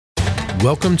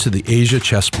Welcome to the Asia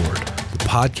Chessboard, the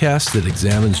podcast that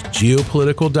examines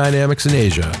geopolitical dynamics in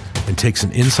Asia and takes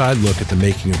an inside look at the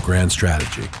making of grand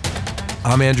strategy.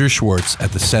 I'm Andrew Schwartz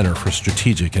at the Center for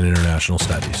Strategic and International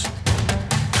Studies.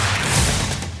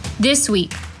 This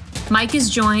week, Mike is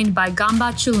joined by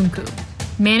Ganbat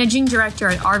Chuluunkhuu, Managing Director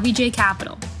at RVJ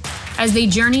Capital, as they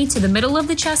journey to the middle of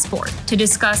the chessboard to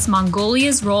discuss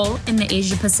Mongolia's role in the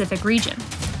Asia-Pacific region.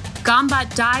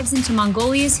 Ganbat dives into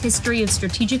Mongolia's history of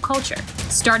strategic culture,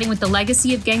 starting with the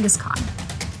legacy of Genghis Khan,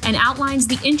 and outlines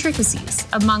the intricacies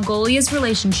of Mongolia's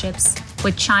relationships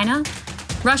with China,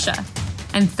 Russia,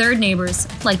 and third neighbors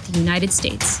like the United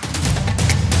States.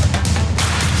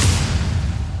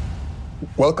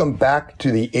 Welcome back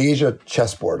to the Asia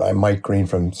Chessboard. I'm Mike Green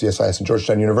from CSIS and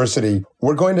Georgetown University.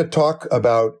 We're going to talk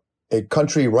about a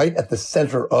country right at the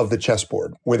center of the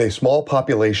chessboard with a small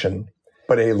population,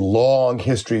 but a long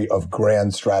history of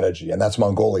grand strategy, and that's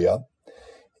Mongolia.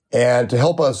 And to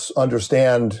help us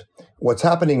understand what's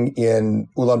happening in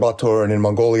Ulaanbaatar and in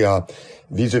Mongolia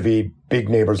vis-a-vis big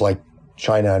neighbors like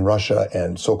China and Russia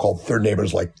and so-called third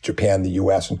neighbors like Japan, the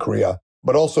US, and Korea,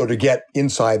 but also to get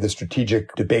inside the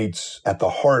strategic debates at the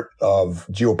heart of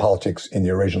geopolitics in the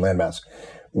Eurasian landmass.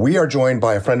 We are joined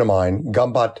by a friend of mine,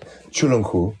 Ganbat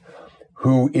Chuluunkhuu,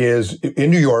 who is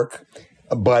in New York,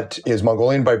 but is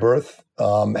Mongolian by birth,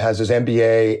 has his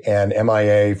MBA and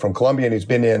MIA from Columbia, and he's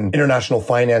been in international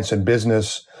finance and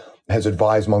business, has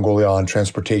advised Mongolia on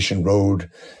transportation, road,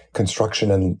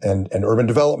 construction, and urban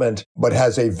development, but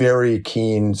has a very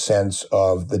keen sense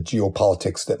of the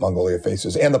geopolitics that Mongolia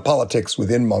faces and the politics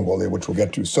within Mongolia, which we'll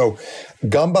get to. So,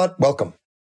 Ganbat, welcome.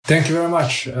 Thank you very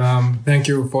much. Thank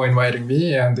you for inviting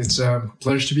me, and it's a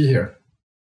pleasure to be here.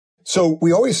 So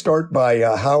we always start by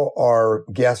how our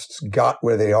guests got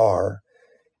where they are.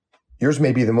 Yours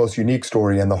may be the most unique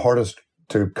story and the hardest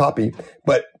to copy,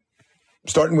 but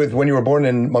starting with when you were born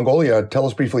in Mongolia, tell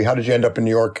us briefly, how did you end up in New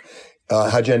York?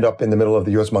 How'd you end up in the middle of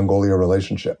the U.S.-Mongolia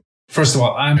relationship? First of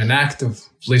all, I'm an active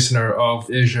listener of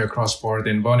Asia Cross-Board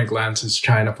in Bonnie Glantz's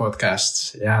China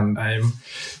podcasts, and I'm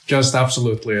just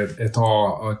absolutely at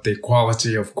awe at the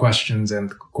quality of questions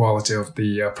and quality of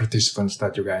the participants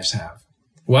that you guys have.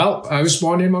 Well, I was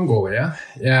born in Mongolia,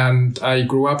 and I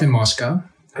grew up in Moscow.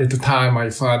 At the time, my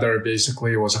father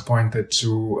basically was appointed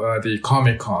to the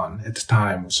Comic-Con at the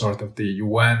time, sort of the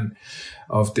UN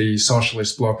of the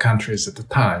socialist bloc countries at the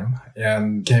time,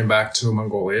 and came back to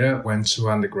Mongolia, went to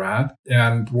undergrad,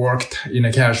 and worked in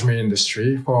a cashmere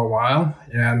industry for a while,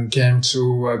 and came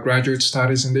to graduate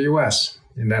studies in the US.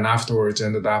 And then afterwards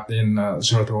ended up in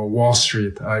sort of Wall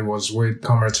Street. I was with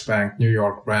Commerzbank New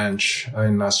York branch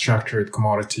in structured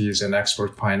commodities and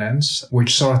export finance,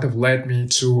 which sort of led me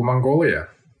to Mongolia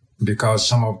because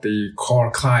some of the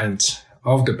core clients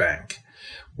of the bank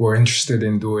were interested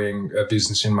in doing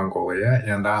business in Mongolia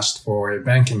and asked for a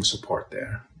banking support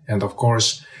there. And of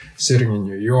course, sitting in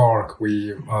New York,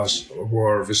 we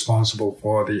were responsible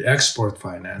for the export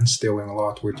finance, dealing a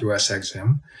lot with US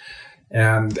Exim.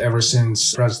 And ever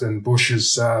since President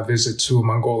Bush's visit to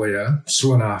Mongolia,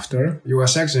 soon after,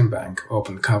 US Exim Bank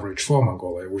opened coverage for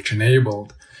Mongolia, which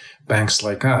enabled banks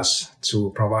like us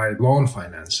to provide loan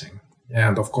financing.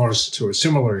 And of course, to a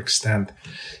similar extent,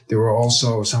 there were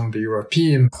also some of the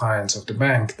European clients of the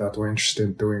bank that were interested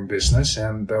in doing business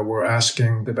and were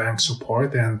asking the bank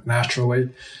support. And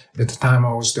naturally, at the time,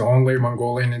 I was the only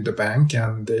Mongolian in the bank,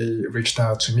 and they reached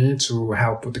out to me to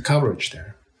help with the coverage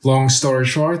there. Long story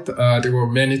short, there were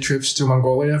many trips to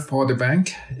Mongolia for the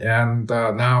bank, and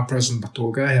now President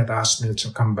Batulga had asked me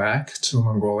to come back to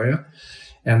Mongolia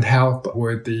and help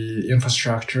with the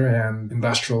infrastructure and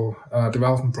industrial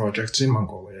development projects in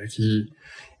Mongolia. He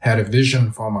had a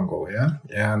vision for Mongolia,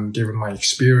 and given my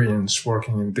experience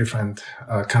working in different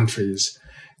countries,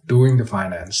 doing the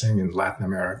financing in Latin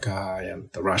America and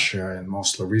Russia and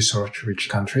mostly resource-rich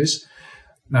countries,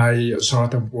 I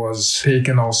sort of was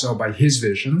taken also by his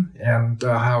vision and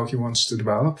how he wants to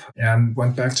develop, and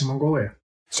went back to Mongolia.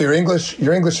 So your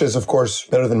English is, of course,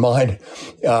 better than mine,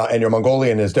 and your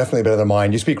Mongolian is definitely better than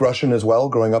mine. You speak Russian as well,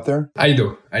 growing up there? I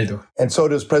do. And so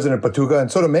does President Batulga,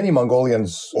 and so do many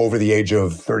Mongolians over the age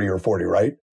of 30 or 40,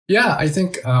 right? Yeah, I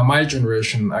think my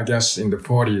generation, I guess in the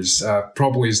 40s,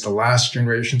 probably is the last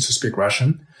generation to speak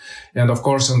Russian. And of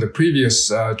course, on the previous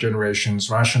generations,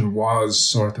 Russian was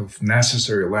sort of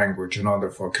necessary language in order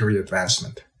for career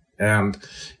advancement. And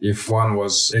if one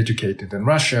was educated in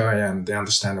Russia, and the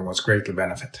understanding was greatly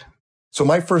benefit. So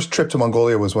my first trip to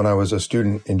Mongolia was when I was a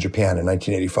student in Japan in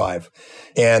 1985.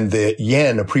 And the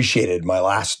yen appreciated my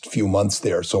last few months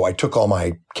there. So I took all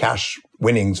my cash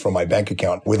winnings from my bank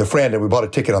account with a friend, and we bought a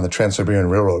ticket on the Trans-Siberian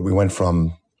Railroad. We went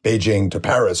from Beijing to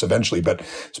Paris eventually, but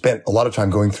spent a lot of time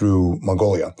going through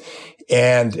Mongolia.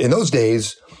 And in those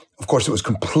days, of course, it was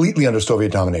completely under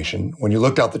Soviet domination. When you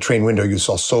looked out the train window, you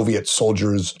saw Soviet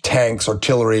soldiers, tanks,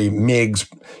 artillery,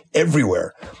 MiGs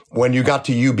everywhere. When you got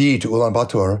to UB, to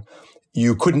Ulaanbaatar,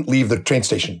 you couldn't leave the train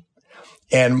station.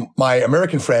 And my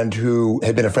American friend, who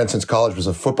had been a friend since college, was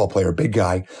a football player, a big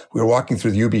guy. We were walking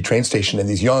through the UB train station, and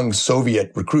these young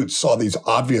Soviet recruits saw these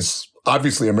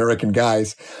obviously American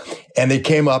guys, and they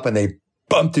came up and they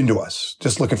bumped into us,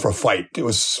 just looking for a fight. It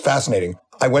was fascinating.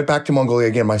 I went back to Mongolia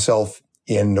again myself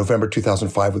in November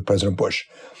 2005 with President Bush.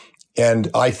 And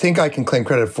I think I can claim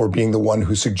credit for being the one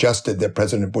who suggested that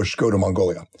President Bush go to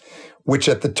Mongolia, which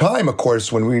at the time, of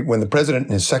course, when the president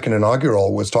in his second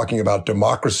inaugural was talking about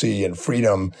democracy and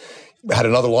freedom, had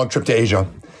another long trip to Asia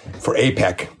for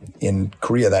APEC in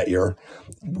Korea that year.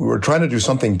 We were trying to do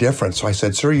something different. So I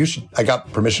said, sir, I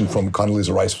got permission from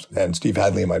Condoleezza Rice and Steve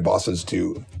Hadley and my bosses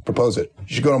to propose it.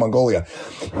 You should go to Mongolia.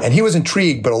 And he was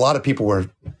intrigued, but a lot of people were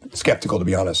skeptical, to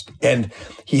be honest. And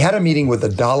he had a meeting with the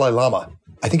Dalai Lama.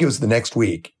 I think it was the next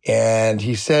week. And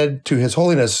he said to His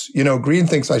Holiness, Green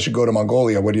thinks I should go to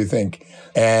Mongolia. What do you think?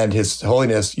 And His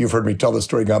Holiness, you've heard me tell the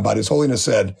story, Ganbat, His Holiness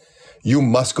said, you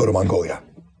must go to Mongolia.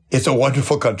 It's a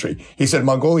wonderful country. He said,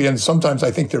 Mongolians, sometimes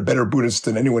I think they're better Buddhists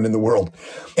than anyone in the world.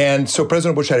 And so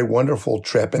President Bush had a wonderful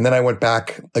trip. And then I went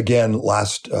back again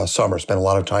last summer, spent a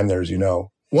lot of time there, as you know.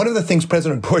 One of the things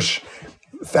President Bush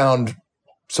found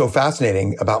so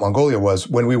fascinating about Mongolia was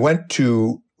when we went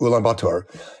to Ulaanbaatar,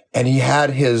 and he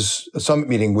had his summit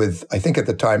meeting with, I think at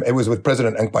the time, it was with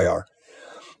President Enkbayar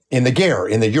in the ger,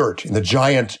 in the yurt, in the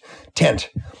giant tent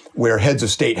where heads of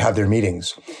state have their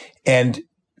meetings. And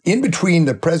in between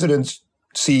the president's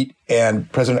seat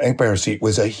and President Enkbayar's seat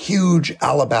was a huge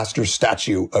alabaster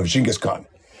statue of Genghis Khan.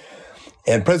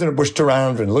 And President Bush turned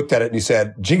around and looked at it and he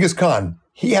said, Genghis Khan,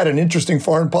 he had an interesting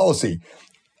foreign policy,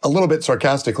 a little bit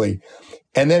sarcastically.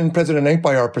 And then President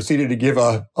Enkbayar proceeded to give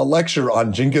a lecture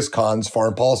on Genghis Khan's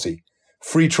foreign policy,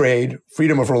 free trade,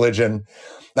 freedom of religion.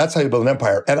 That's how you build an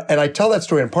empire. And I tell that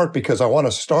story in part because I want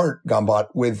to start, Ganbat,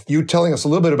 with you telling us a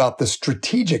little bit about the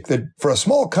strategic, that for a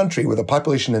small country with a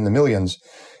population in the millions,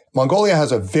 Mongolia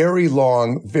has a very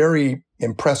long, very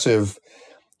impressive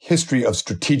history of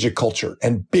strategic culture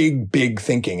and big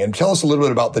thinking. And tell us a little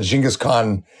bit about the Genghis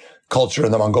Khan culture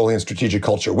and the Mongolian strategic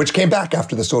culture, which came back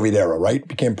after the Soviet era, right?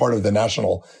 Became part of the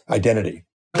national identity.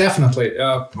 Definitely.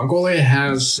 Mongolia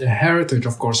has a heritage,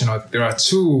 of course. There are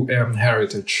two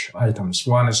heritage items.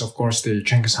 One is, of course, the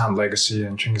Genghis Khan legacy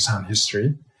and Genghis Khan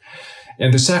history.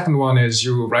 And the second one is,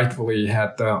 you rightfully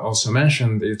had also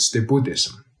mentioned, it's the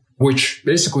Buddhism, which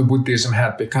basically Buddhism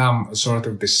had become sort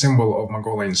of the symbol of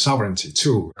Mongolian sovereignty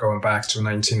too, going back to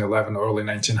 1911, early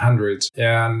 1900s.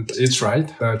 And it's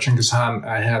right, Genghis Khan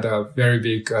had a very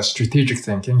big strategic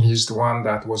thinking. He's the one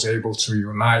that was able to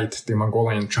unite the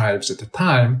Mongolian tribes at the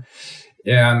time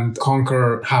and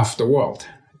conquer half the world.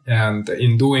 And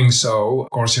in doing so, of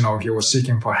course, he was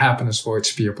seeking for happiness for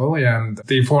its people. And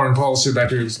the foreign policy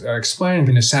that you explained,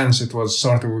 in a sense, it was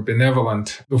sort of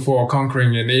benevolent. Before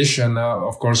conquering a nation,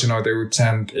 of course, they would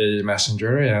send a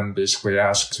messenger and basically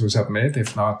ask to submit.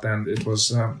 If not, then it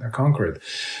was conquered.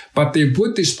 But the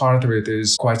Buddhist part of it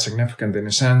is quite significant in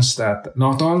a sense that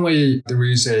not only there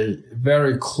is a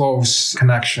very close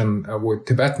connection with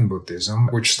Tibetan Buddhism,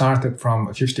 which started from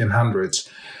 1500s,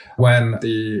 when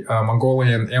the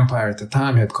Mongolian Empire at the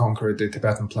time had conquered the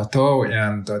Tibetan plateau,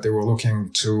 and they were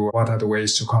looking to what are the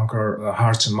ways to conquer the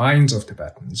hearts and minds of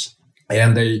Tibetans.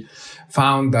 And they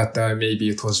found that maybe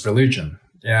it was religion.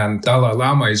 And Dalai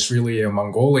Lama is really a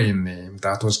Mongolian name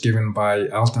that was given by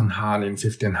Altan Han in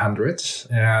 1500.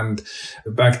 And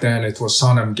back then it was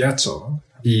Sonam Gyatso.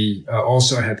 He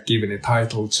also had given a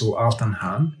title to Altan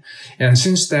Han. And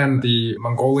since then, the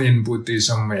Mongolian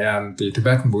Buddhism and the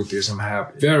Tibetan Buddhism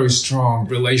have very strong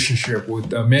relationship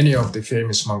with many of the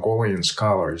famous Mongolian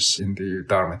scholars in the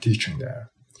Dharma teaching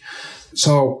there.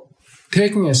 So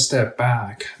taking a step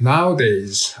back,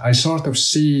 nowadays, I sort of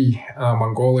see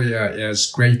Mongolia as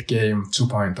Great Game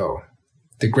 2.0.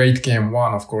 The Great Game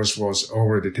 1, of course, was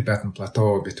over the Tibetan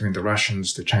Plateau between the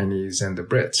Russians, the Chinese, and the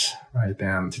Brits, right?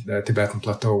 And the Tibetan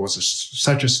Plateau was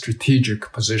such a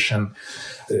strategic position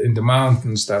in the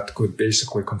mountains that could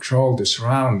basically control the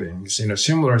surroundings. In a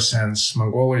similar sense,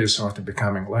 Mongolia is sort of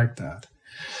becoming like that.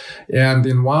 And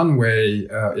in one way,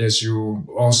 as you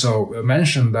also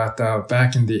mentioned, that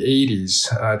back in the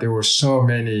 80s, there were so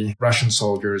many Russian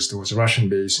soldiers. There was a Russian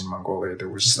base in Mongolia. There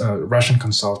was Russian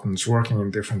consultants working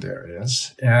in different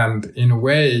areas. And in a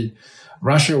way,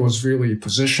 Russia was really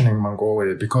positioning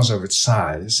Mongolia because of its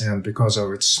size and because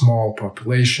of its small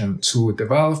population to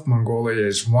develop Mongolia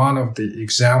as one of the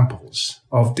examples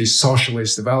of the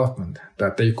socialist development,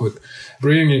 that they could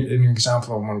bring an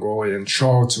example of Mongolia and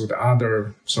show to the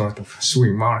other sort of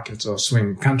swing markets or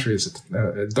swing countries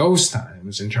at those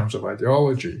times in terms of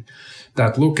ideology,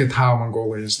 that look at how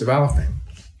Mongolia is developing.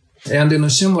 And in a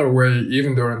similar way,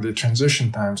 even during the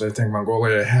transition times, I think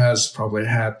Mongolia has probably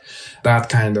had that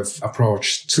kind of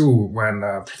approach too, when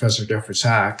Professor Jeffrey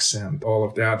Sachs and all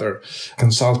of the other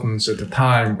consultants at the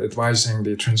time advising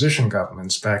the transition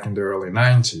governments back in the early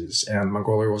 90s. And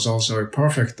Mongolia was also a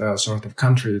perfect sort of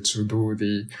country to do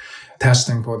the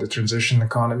testing for the transition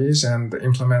economies and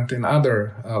implement in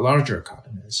other larger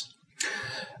economies.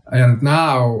 And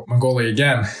now Mongolia,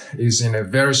 again, is in a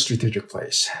very strategic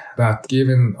place. That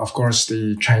given, of course,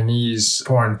 the Chinese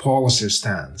foreign policy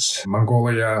stance,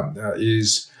 Mongolia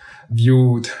is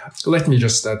viewed. Let me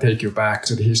just take you back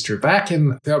to the history. Back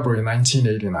in February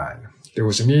 1989, there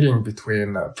was a meeting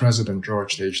between President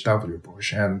George H.W.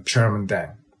 Bush and Chairman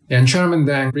Deng. And Chairman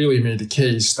Deng really made the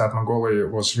case that Mongolia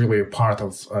was really a part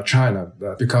of China.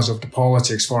 Because of the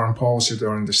politics, foreign policy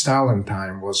during the Stalin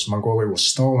time, Mongolia was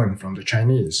stolen from the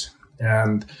Chinese.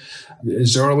 And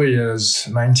as early as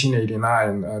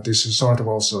 1989, this is sort of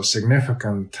also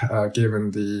significant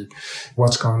given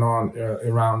what's going on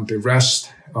around the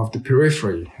rest of the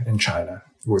periphery in China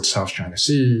with South China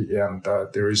Sea. And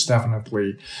there is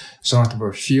definitely sort of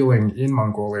a feeling in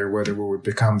Mongolia whether we would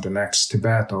become the next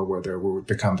Tibet or whether we would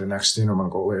become the next Inner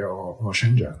Mongolia or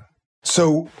Xinjiang.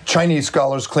 So Chinese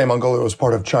scholars claim Mongolia was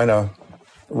part of China.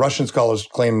 Russian scholars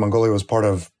claim Mongolia was part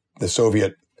of the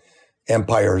Soviet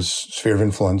Empire's sphere of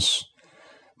influence.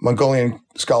 Mongolian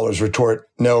scholars retort,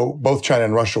 no, both China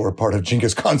and Russia were part of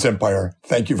Genghis Khan's empire.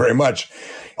 Thank you very much.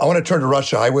 I want to turn to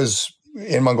Russia. I was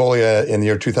in Mongolia in the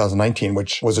year 2019,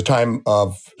 which was a time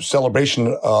of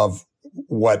celebration of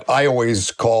what I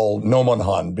always call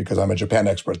Nomonhan, because I'm a Japan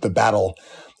expert, the battle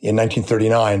in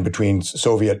 1939 between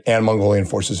Soviet and Mongolian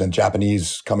forces and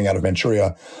Japanese coming out of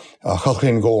Manchuria,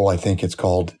 Khalkhin-Gol, I think it's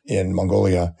called in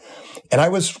Mongolia. And I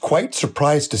was quite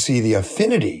surprised to see the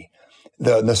affinity,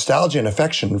 the nostalgia and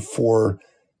affection for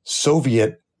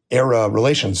Soviet-era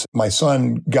relations. My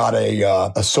son got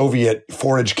a Soviet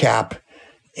forage cap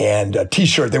and a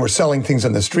T-shirt. They were selling things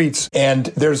in the streets. And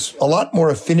there's a lot more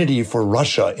affinity for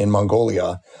Russia in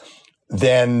Mongolia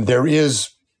than there is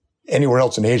anywhere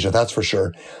else in Asia, that's for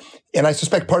sure. And I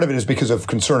suspect part of it is because of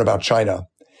concern about China.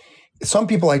 Some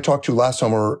people I talked to last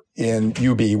summer in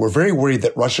UB were very worried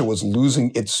that Russia was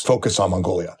losing its focus on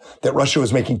Mongolia, that Russia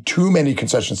was making too many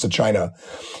concessions to China.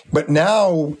 But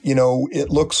now, it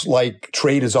looks like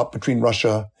trade is up between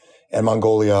Russia and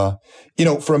Mongolia.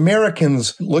 For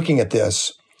Americans looking at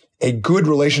this, a good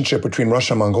relationship between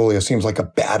Russia and Mongolia seems like a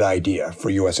bad idea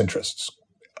for U.S. interests.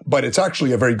 But it's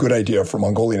actually a very good idea for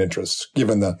Mongolian interests,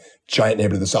 given the giant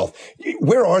neighbor to the south.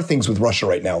 Where are things with Russia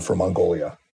right now for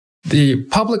Mongolia? The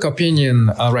public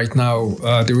opinion right now,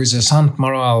 there is a Sant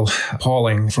Morale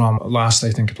polling from last,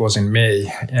 I think it was in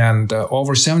May, and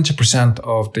over 70%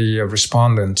 of the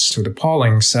respondents to the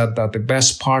polling said that the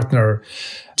best partner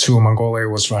to Mongolia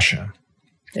was Russia.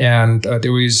 And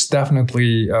there is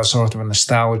definitely a sort of a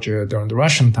nostalgia during the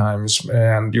Russian times.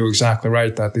 And you're exactly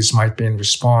right that this might be in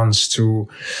response to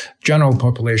general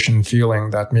population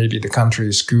feeling that maybe the country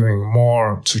is skewing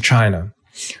more to China,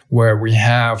 where we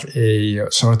have a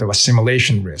sort of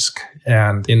assimilation risk.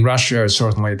 And in Russia,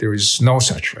 certainly, there is no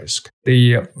such risk.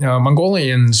 The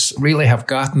Mongolians really have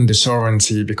gotten the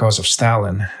sovereignty because of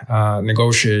Stalin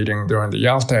negotiating during the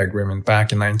Yalta Agreement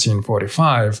back in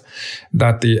 1945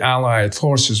 that the Allied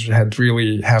forces had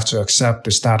really have to accept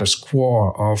the status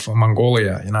quo of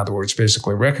Mongolia. In other words,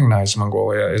 basically recognize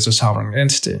Mongolia as a sovereign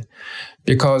entity.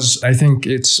 Because I think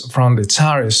it's from the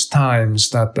Tsarist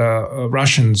times that the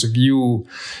Russians view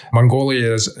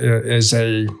Mongolia as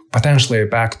a potentially a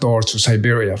backdoor to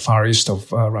Siberia, far east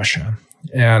of Russia.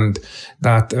 And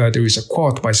that there is a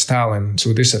quote by Stalin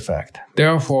to this effect.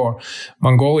 Therefore,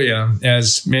 Mongolia,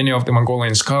 as many of the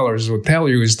Mongolian scholars would tell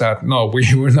you, is that, no,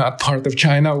 we were not part of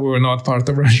China, we were not part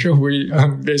of Russia. We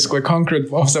basically conquered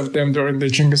both of them during the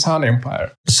Genghis Khan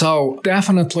Empire. So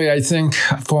definitely, I think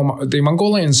for the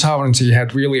Mongolian sovereignty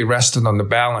had really rested on the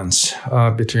balance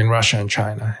between Russia and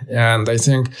China. And I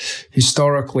think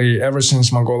historically, ever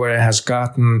since Mongolia has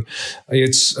gotten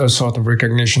its sort of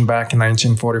recognition back in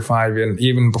 1945 in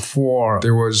even before,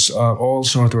 there was all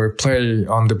sort of a play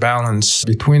on the balance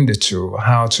between the two,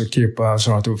 how to keep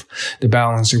sort of the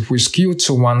balance. If we skew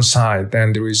to one side,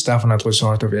 then there is definitely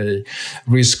sort of a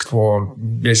risk for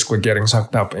basically getting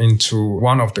sucked up into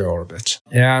one of the orbits.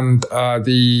 And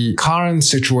the current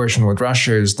situation with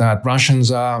Russia is that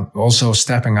Russians are also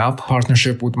stepping up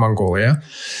partnership with Mongolia.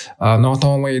 Not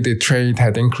only the trade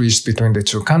had increased between the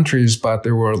two countries, but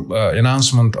there were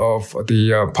announcement of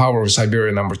the Power of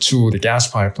Siberia number 2, the gas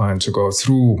pipeline to go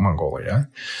through Mongolia.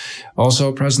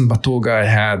 Also, President Batulga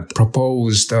had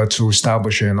proposed to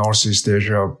establish a Northeast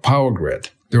Asia power grid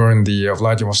during the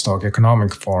Vladivostok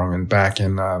Economic Forum back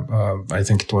in, I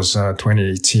think it was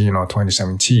 2018 or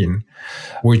 2017,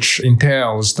 which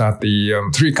entails that the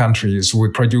 3 countries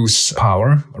would produce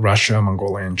power, Russia,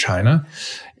 Mongolia, and China.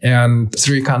 And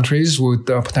 3 countries would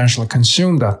potentially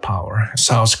consume that power,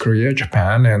 South Korea,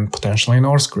 Japan, and potentially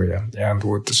North Korea, and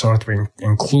would sort of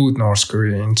include North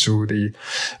Korea into the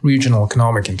regional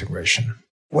economic integration.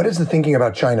 What is the thinking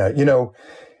about China? You know,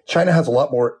 China has a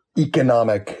lot more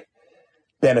economic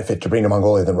benefit to bring to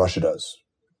Mongolia than Russia does.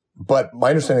 But my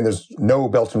understanding, there's no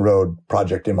Belt and Road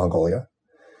project in Mongolia.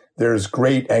 There's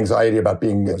great anxiety about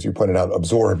being, as you pointed out,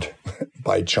 absorbed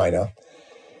by China.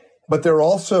 But there are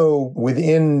also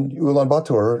within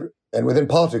Ulaanbaatar and within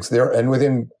politics there and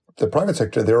within the private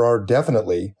sector, there are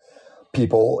definitely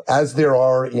people, as there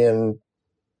are in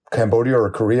Cambodia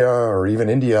or Korea or even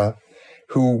India,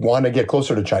 who want to get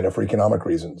closer to China for economic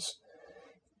reasons.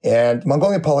 And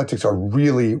Mongolian politics are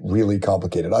really, really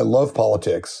complicated. I love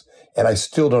politics and I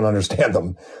still don't understand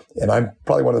them. And I'm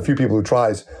probably one of the few people who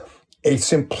tries. A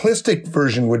simplistic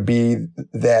version would be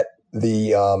that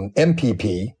the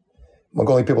MPP,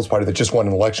 Mongolian People's Party, that just won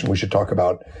an election we should talk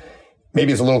about,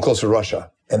 maybe is a little closer to Russia.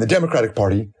 And the Democratic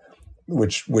Party,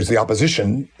 which was the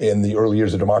opposition in the early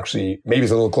years of democracy, maybe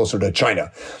is a little closer to China.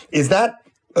 Is that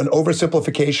an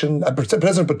oversimplification?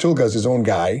 President Batulga is his own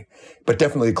guy, but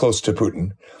definitely close to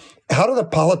Putin. How do the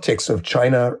politics of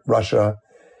China-Russia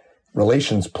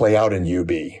relations play out in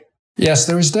UB? Yes,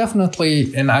 there is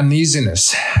definitely an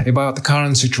uneasiness about the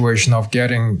current situation of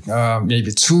getting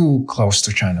maybe too close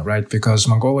to China, right? Because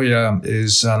Mongolia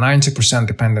is 90%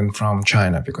 dependent from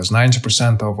China, because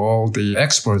 90% of all the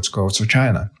exports go to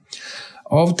China.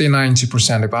 Of the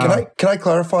 90% about... Can I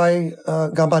clarify,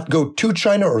 Ganbat, go to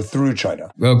China or through China?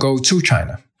 Well, go to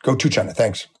China. Go to China,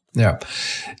 thanks. Yeah.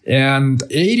 And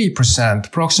 80%,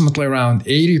 approximately around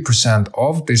 80%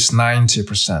 of this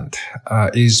 90%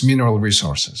 is mineral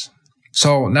resources.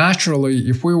 So naturally,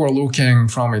 if we were looking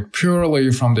from it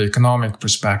purely from the economic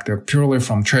perspective, purely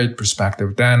from trade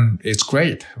perspective, then it's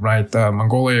great, right?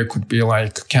 Mongolia could be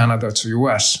like Canada to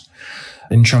US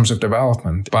in terms of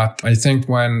development. But I think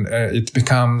when it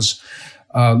becomes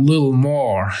a little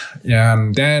more,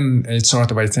 and then it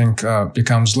sort of, I think,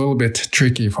 becomes a little bit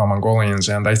tricky for Mongolians.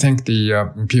 And I think the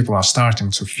people are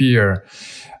starting to fear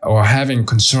or having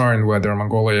concern whether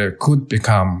Mongolia could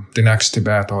become the next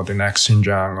Tibet or the next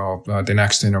Xinjiang or the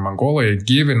next Inner Mongolia,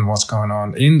 given what's going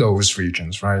on in those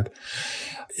regions, right?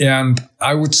 And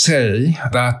I would say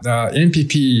that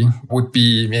NPP would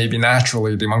be maybe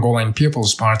naturally, the Mongolian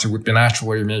People's Party would be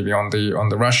naturally maybe on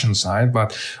the Russian side.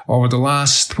 But over the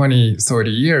last 20,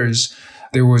 30 years,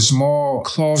 there was more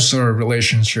closer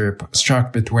relationship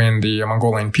struck between the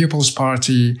Mongolian People's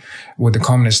Party with the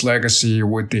communist legacy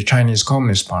with the Chinese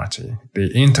Communist Party, the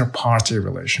inter-party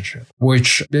relationship,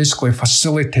 which basically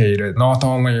facilitated not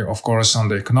only, of course, on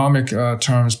the economic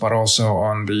terms, but also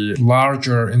on the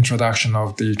larger introduction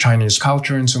of the Chinese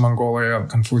culture into Mongolia.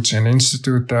 Confucian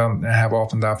Institute have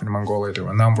opened up in Mongolia. There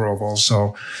were a number of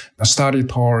also study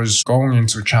tours going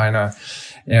into China,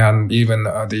 and even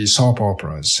the soap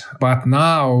operas. But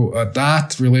now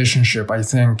that relationship, I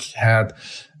think, had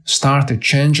started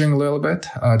changing a little bit.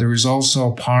 There is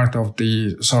also part of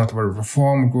the sort of a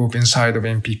reform group inside of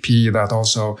NPP that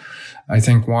also, I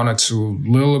think, wanted to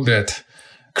little bit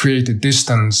create a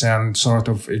distance and sort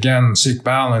of, again, seek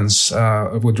balance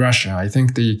with Russia. I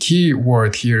think the key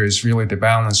word here is really the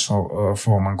balance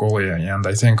for Mongolia. And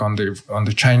I think on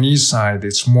the Chinese side,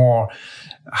 it's more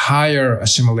higher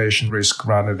assimilation risk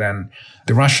rather than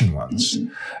the Russian ones.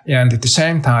 Mm-hmm. And at the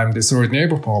same time, the third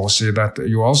neighbor policy that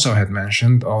you also had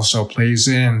mentioned also plays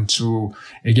in to,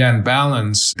 again,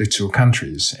 balance the two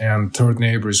countries. And third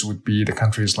neighbors would be the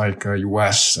countries like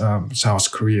US,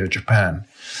 South Korea, Japan,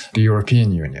 the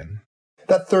European Union.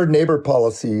 That third neighbor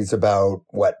policy is about,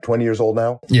 20 years old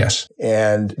now? Yes.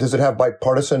 And does it have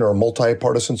bipartisan or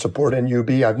multi-partisan support in UB?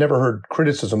 I've never heard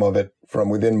criticism of it from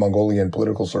within Mongolian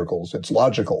political circles. It's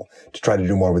logical to try to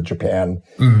do more with Japan,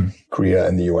 Korea,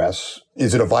 and the US.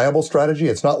 Is it a viable strategy?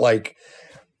 It's not like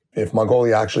if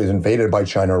Mongolia actually is invaded by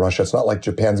China or Russia, it's not like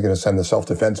Japan's going to send the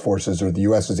self-defense forces or the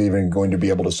U.S. is even going to be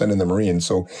able to send in the Marines.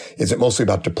 So is it mostly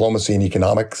about diplomacy and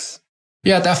economics?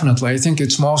 Yeah, definitely. I think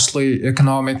it's mostly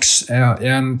economics.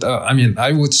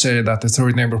 I would say that the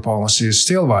third neighbor policy is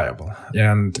still viable.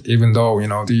 And even though,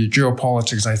 the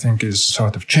geopolitics, I think, is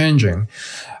sort of changing,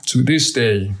 to this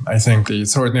day, I think the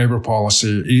third neighbor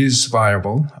policy is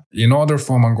viable. In order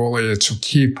for Mongolia to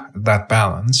keep that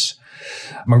balance,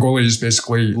 Mongolia is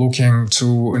basically looking to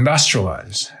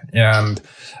industrialize and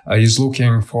is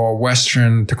looking for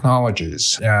Western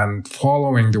technologies. And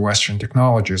following the Western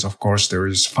technologies, of course, there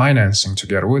is financing to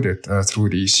get with it through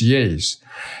the ECAs.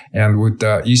 And with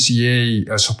the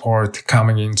ECA support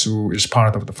coming into as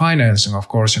part of the financing, of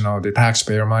course, the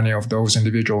taxpayer money of those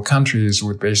individual countries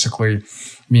would basically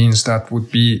means that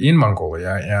would be in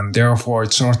Mongolia. And therefore,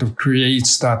 it sort of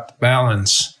creates that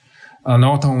balance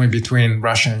not only between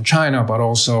Russia and China, but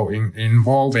also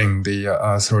involving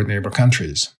the third neighbor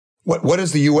countries. What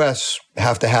does the U.S.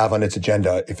 have to have on its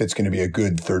agenda if it's going to be a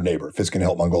good third neighbor, if it's going to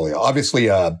help Mongolia? Obviously,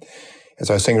 as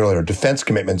I was saying earlier, defense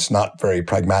commitments, not very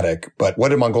pragmatic, but what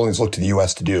do Mongolians look to the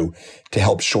U.S. to do to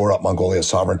help shore up Mongolia's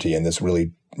sovereignty in this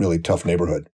really, really tough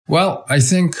neighborhood? Well, I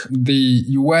think the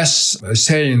U.S.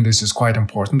 say in this is quite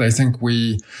important. I think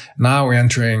we now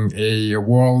entering a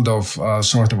world of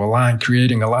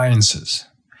creating alliances.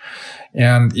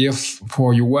 And if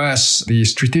for U.S. the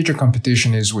strategic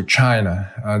competition is with China,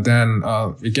 then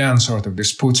again,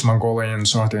 this puts Mongolia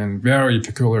in very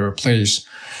peculiar place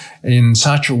in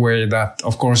such a way that,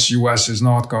 of course, U.S. is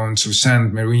not going to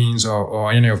send Marines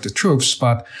or any of the troops,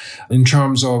 but in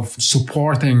terms of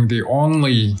supporting the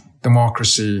only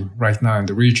democracy right now in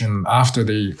the region after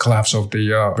the collapse of the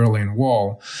Berlin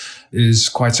Wall is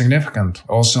quite significant.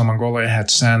 Also, Mongolia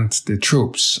had sent the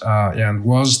troops and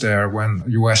was there when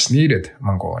U.S. needed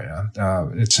Mongolia.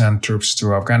 It sent troops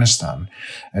to Afghanistan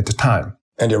at the time.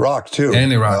 And Iraq, too.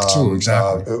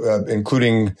 Exactly.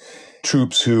 Including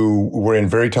troops who were in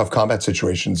very tough combat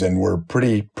situations and were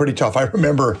pretty tough. I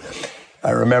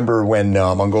remember when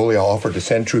Mongolia offered to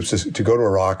send troops to go to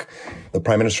Iraq, the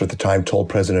prime minister at the time told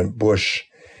President Bush,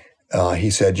 he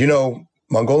said,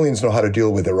 Mongolians know how to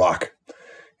deal with Iraq,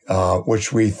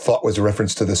 which we thought was a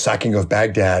reference to the sacking of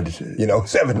Baghdad,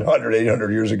 700,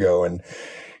 800 years ago.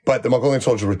 But the Mongolian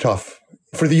soldiers were tough.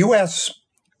 For the U.S.,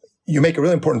 you make a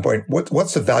really important point.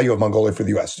 What's the value of Mongolia for the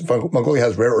U.S.? Mongolia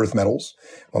has rare earth metals.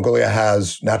 Mongolia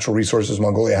has natural resources.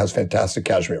 Mongolia has fantastic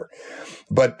cashmere.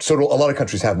 But so do a lot of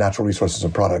countries have natural resources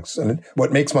and products. And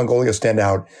what makes Mongolia stand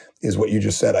out is what you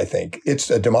just said, I think. It's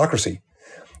a democracy.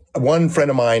 One friend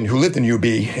of mine who lived in UB,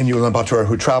 in Ulaanbaatar,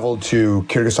 who traveled to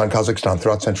Kyrgyzstan, Kazakhstan,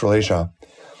 throughout Central Asia,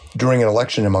 during an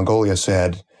election in Mongolia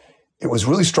said, it was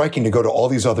really striking to go to all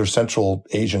these other Central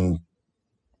Asian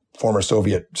former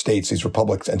Soviet states, these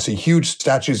republics, and see huge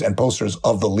statues and posters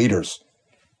of the leaders,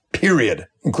 period,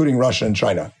 including Russia and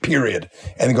China, period.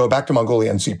 And then go back to Mongolia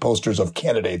and see posters of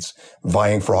candidates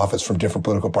vying for office from different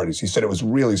political parties. He said it was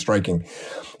really striking.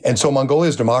 And so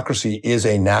Mongolia's democracy is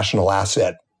a national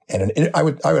asset, and I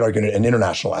would argue an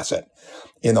international asset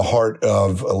in the heart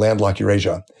of landlocked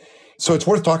Eurasia. So it's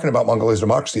worth talking about Mongolia's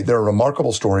democracy. There are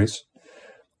remarkable stories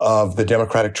of the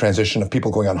democratic transition, of people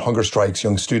going on hunger strikes,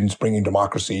 young students bringing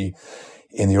democracy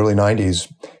in the early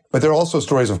 90s. But there are also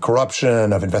stories of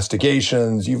corruption, of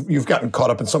investigations. You've gotten caught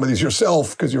up in some of these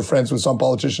yourself because you're friends with some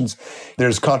politicians.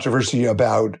 There's controversy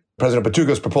about President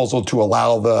Batuga's proposal to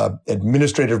allow the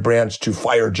administrative branch to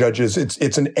fire judges.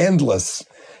 It's an endless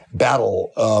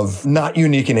battle of not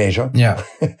unique in Asia. Yeah.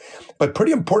 But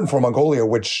pretty important for Mongolia,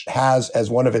 which has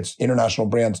as one of its international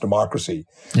brands democracy.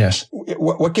 Yes.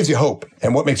 What gives you hope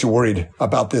and what makes you worried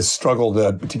about this struggle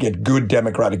to get good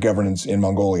democratic governance in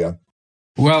Mongolia?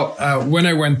 Well, when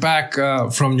I went back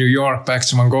from New York back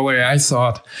to Mongolia, I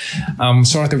thought I'm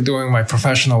sort of doing my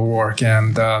professional work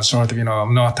and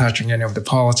I'm not touching any of the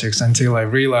politics until I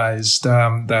realized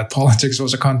that politics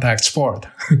was a contact sport.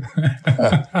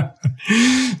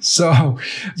 So,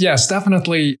 yes,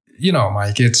 definitely,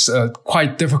 Mike, it's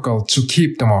quite difficult to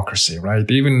keep democracy, right?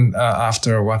 Even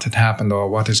after what had happened or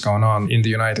what is going on in the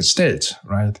United States,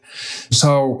 right?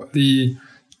 So the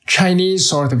Chinese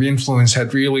sort of influence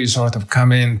had really sort of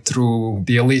come in through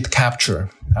the elite capture.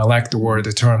 I like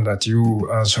the term that you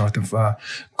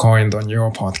coined on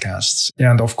your podcasts.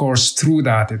 And of course, through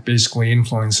that, it basically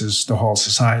influences the whole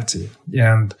society.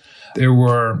 And there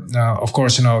were, of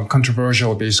course,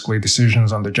 controversial basically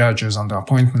decisions on the judges, on the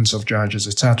appointments of judges,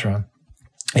 etc.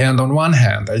 And on one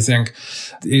hand, I think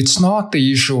it's not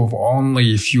the issue of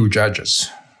only a few judges,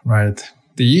 right?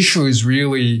 The issue is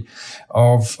really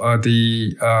of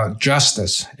the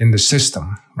justice in the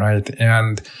system, right?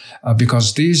 And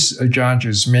because these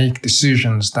judges make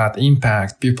decisions that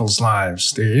impact people's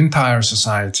lives, the entire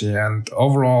society, and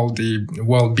overall the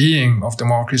well-being of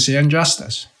democracy and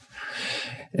justice.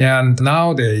 And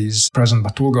nowadays, President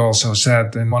Batulga also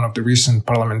said in one of the recent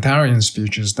parliamentarian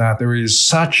speeches that there is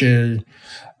such a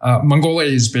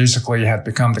Mongolia is basically had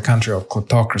become the country of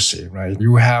kleptocracy, right?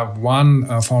 You have one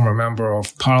former member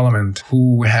of parliament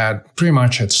who had pretty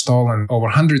much had stolen over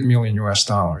 $100 million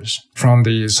from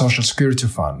the Social Security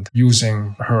Fund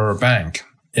using her bank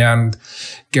and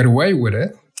get away with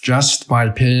it just by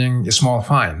paying a small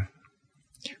fine.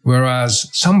 Whereas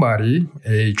somebody,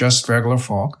 a just regular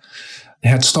folk,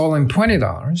 had stolen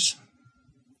 $20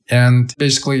 and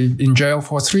basically in jail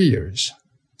for 3 years.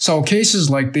 So cases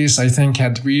like this, I think,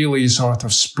 had really sort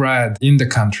of spread in the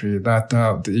country that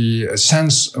the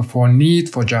sense for need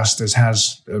for justice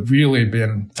has really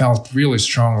been felt really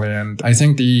strongly. And I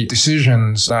think the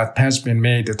decisions that has been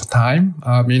made at the time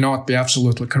may not be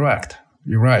absolutely correct.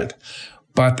 You're right.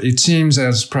 But it seems,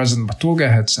 as President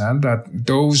Batulga had said, that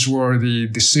those were the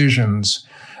decisions,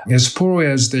 as poor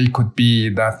as they could be,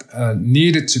 that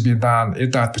needed to be done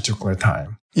at that particular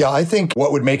time. Yeah, I think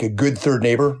what would make a good third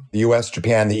neighbor, the US,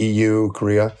 Japan, the EU,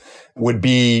 Korea, would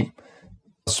be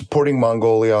supporting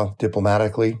Mongolia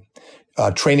diplomatically,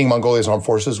 training Mongolia's armed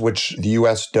forces, which the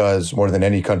US does more than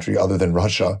any country other than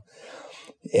Russia.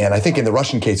 And I think in the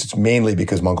Russian case, it's mainly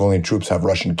because Mongolian troops have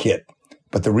Russian kit.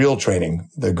 But the real training,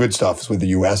 the good stuff, is with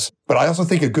the US. But I also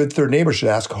think a good third neighbor should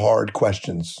ask hard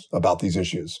questions about these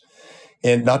issues.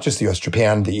 And not just the US,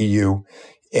 Japan, the EU.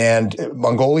 And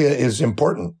Mongolia is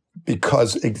important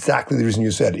because exactly the reason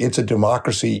you said, it's a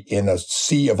democracy in a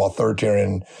sea of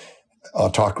authoritarian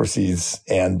autocracies,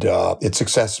 and its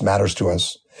success matters to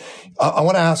us. I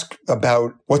want to ask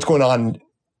about what's going on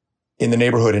in the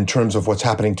neighborhood in terms of what's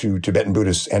happening to Tibetan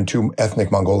Buddhists and to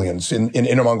ethnic Mongolians. In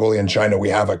Inner Mongolia and China, we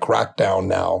have a crackdown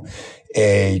now,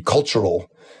 a cultural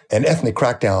and ethnic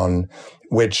crackdown,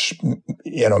 which,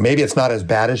 maybe it's not as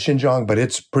bad as Xinjiang, but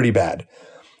it's pretty bad.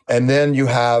 And then you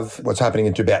have what's happening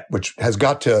in Tibet, which has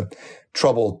got to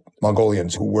trouble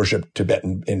Mongolians who worship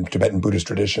in Tibetan Buddhist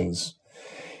traditions.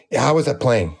 How is that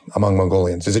playing among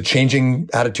Mongolians? Is it changing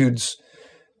attitudes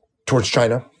towards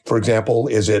China, for example?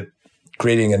 Is it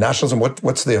creating a nationalism?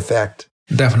 What's the effect?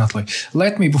 Definitely.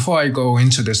 Before I go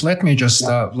into this, let me just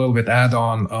a little bit add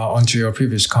on onto your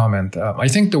previous comment. I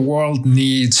think the world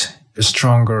needs a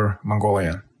stronger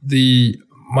Mongolia. The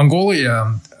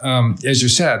Mongolia, as you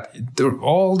said,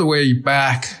 all the way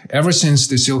back, ever since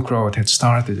the Silk Road had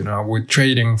started, with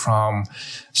trading from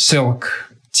silk,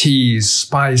 teas,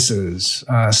 spices,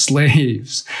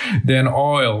 slaves, then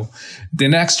oil. The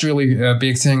next really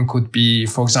big thing could be,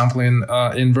 for example,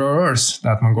 in rare earths,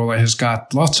 that Mongolia has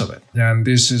got lots of it. And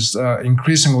this is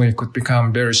increasingly could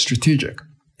become very strategic.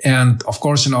 And of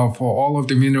course, for all of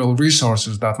the mineral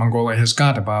resources that Mongolia has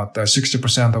got, about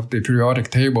 60% of the periodic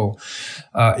table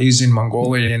is in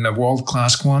Mongolia in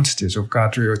world-class quantities. We've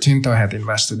got Rio Tinto had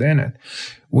invested in it.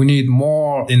 We need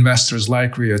more investors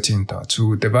like Rio Tinto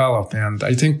to develop. And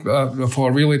I think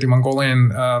for really the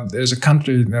Mongolian, as a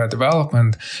country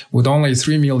development with only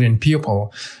 3 million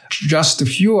people, just a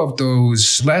few of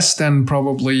those, less than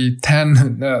probably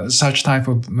 10 such type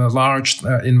of large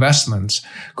investments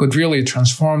could really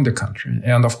transform the country.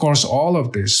 And of course, all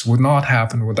of this would not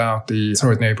happen without the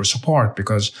third neighbor support,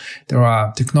 because there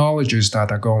are technologies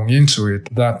that are going into it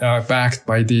that are backed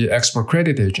by the export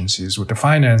credit agencies with the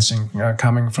financing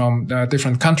coming from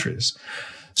different countries.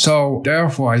 So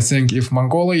therefore, I think if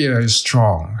Mongolia is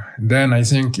strong, then I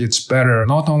think it's better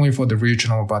not only for the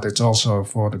regional, but it's also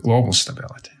for the global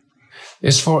stability.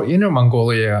 As for Inner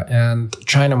Mongolia and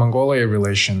China-Mongolia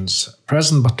relations,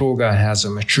 President Batulga has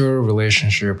a mature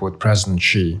relationship with President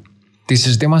Xi. This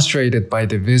is demonstrated by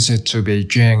the visit to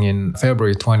Beijing in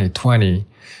February 2020,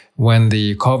 when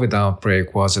the COVID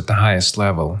outbreak was at the highest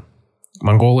level.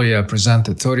 Mongolia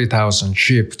presented 30,000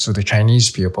 sheep to the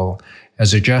Chinese people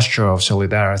as a gesture of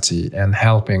solidarity and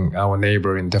helping our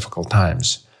neighbor in difficult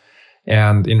times.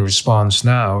 And in response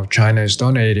now, China is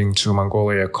donating to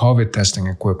Mongolia COVID testing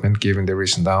equipment given the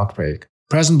recent outbreak.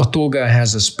 President Batulga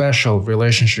has a special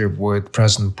relationship with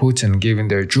President Putin given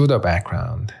their judo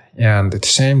background. And at the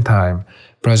same time,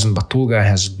 President Batulga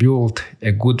has built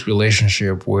a good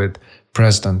relationship with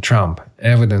President Trump,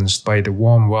 evidenced by the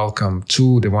warm welcome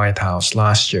to the White House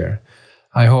last year.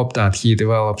 I hope that he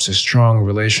develops a strong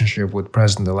relationship with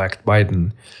President-elect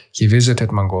Biden. He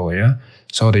visited Mongolia,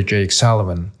 so did Jake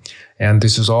Sullivan. And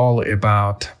this is all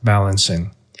about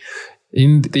balancing.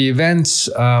 In the events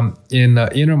in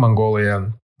Inner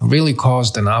Mongolia, really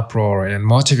caused an uproar and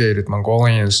motivated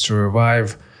Mongolians to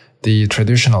revive the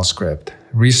traditional script.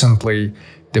 Recently,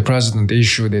 the president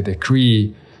issued a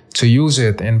decree to use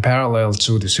it in parallel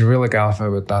to the Cyrillic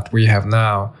alphabet that we have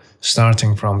now,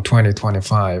 starting from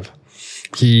 2025.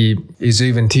 He is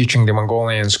even teaching the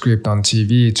Mongolian script on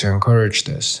TV to encourage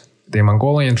this. The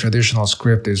Mongolian traditional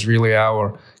script is really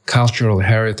our cultural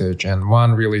heritage, and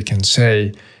one really can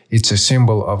say it's a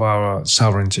symbol of our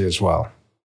sovereignty as well.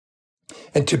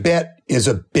 And Tibet is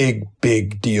a big,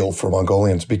 big deal for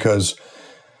Mongolians because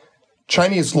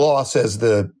Chinese law says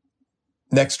the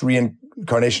next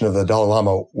reincarnation of the Dalai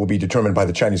Lama will be determined by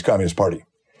the Chinese Communist Party.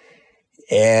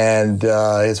 And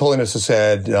His Holiness has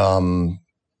said,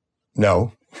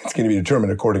 no, it's going to be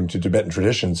determined according to Tibetan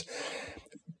traditions.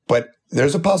 But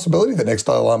there's a possibility the next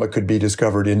Dalai Lama could be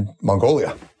discovered in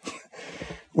Mongolia,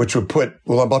 which would put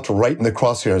Ulaanbaatar right in the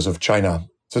crosshairs of China.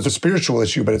 So it's a spiritual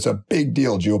issue, but it's a big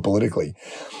deal geopolitically.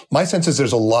 My sense is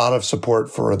there's a lot of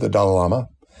support for the Dalai Lama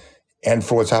and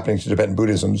for what's happening to Tibetan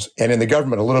Buddhisms. And in the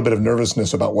government, a little bit of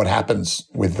nervousness about what happens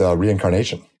with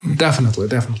reincarnation. Definitely.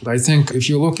 I think if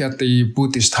you look at the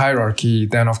Buddhist hierarchy,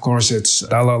 then of course it's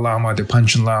Dalai Lama, the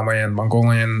Panchen Lama, and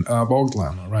Mongolian Bogd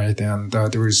Lama, right? And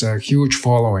there is a huge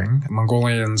following.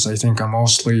 Mongolians, I think, are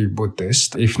mostly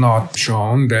Buddhist. If not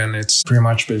shown, then it's pretty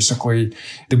much basically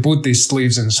the Buddhist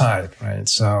lives inside, right?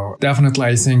 So definitely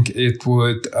I think it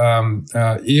would,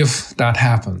 if that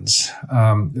happens,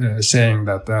 saying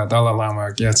that Dalai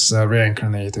Lama gets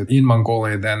reincarnated in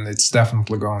Mongolia, then it's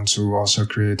definitely going to also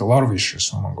create a lot of issues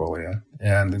for Mongolia.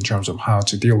 And in terms of how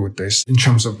to deal with this, in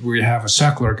terms of we have a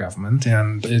secular government,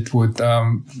 and it would,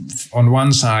 on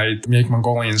one side, make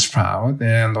Mongolians proud,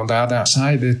 and on the other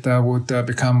side, it would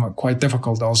become quite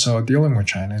difficult also dealing with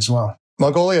China as well.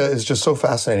 Mongolia is just so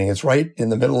fascinating. It's right in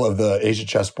the middle of the Asia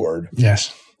chessboard.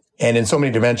 Yes. And in so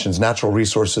many dimensions, natural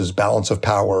resources, balance of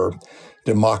power,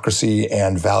 democracy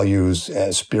and values,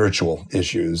 and spiritual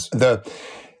issues. The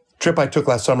trip I took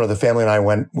last summer, the family and I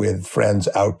went with friends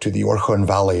out to the Orkhon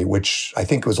Valley, which I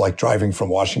think was like driving from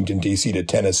Washington, D.C. to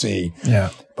Tennessee. Yeah.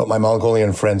 But my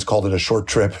Mongolian friends called it a short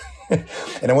trip. And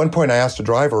at one point I asked the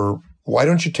driver, why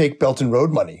don't you take Belt and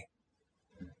Road money?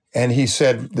 And he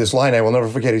said this line I will never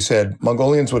forget. He said,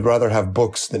 Mongolians would rather have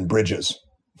books than bridges.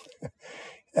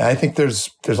 And I think there's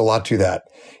a lot to that.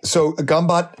 So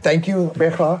Ganbat, thank you,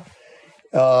 Becha.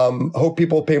 Hope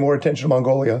people pay more attention to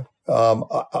Mongolia.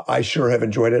 I sure have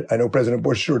enjoyed it. I know President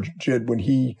Bush sure did when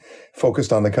he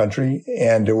focused on the country,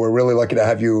 and we're really lucky to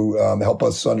have you help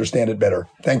us understand it better.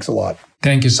 Thanks a lot.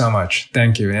 Thank you so much.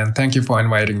 Thank you. And thank you for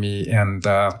inviting me and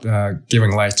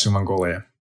giving light to Mongolia.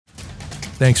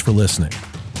 Thanks for listening.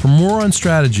 For more on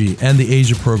strategy and the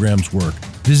Asia program's work,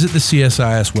 visit the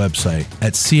CSIS website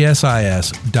at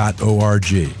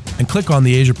csis.org and click on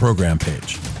the Asia program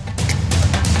page.